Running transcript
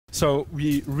So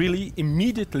we really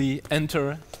immediately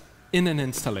enter in an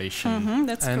installation.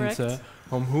 That's correct.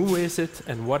 Who is it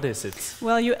and what is it?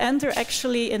 Well, you enter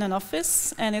actually in an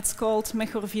office, and it's called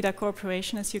Mejor Vida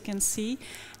Corporation, as you can see.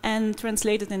 And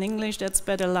translated in English, that's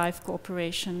Better Life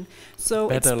Corporation. So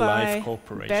Better it's by Life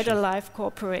Corporation. Better Life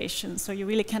Corporation. So you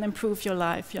really can improve your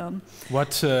life, Jan.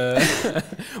 What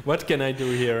what can I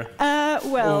do here?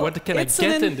 Well, or what can I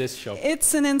get in this shop?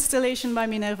 It's an installation by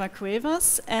Minerva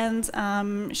Cuevas,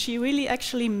 and she really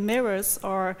actually mirrors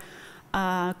or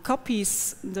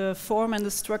copies the form and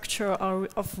the structure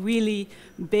of really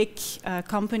big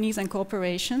companies and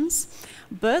corporations.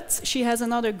 But she has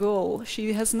another goal.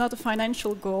 She has not a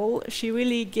financial goal. She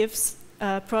really gives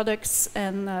products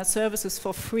and services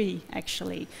for free,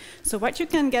 actually. So what you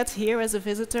can get here as a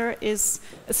visitor is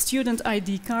a student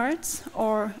ID card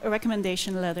or a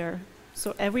recommendation letter.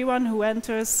 So everyone who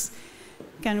enters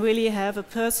can really have a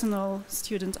personal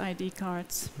student ID card.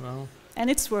 Wow. And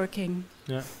it's working.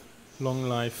 Yeah. Long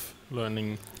life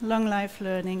learning. Long life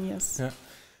learning, yes. Yeah.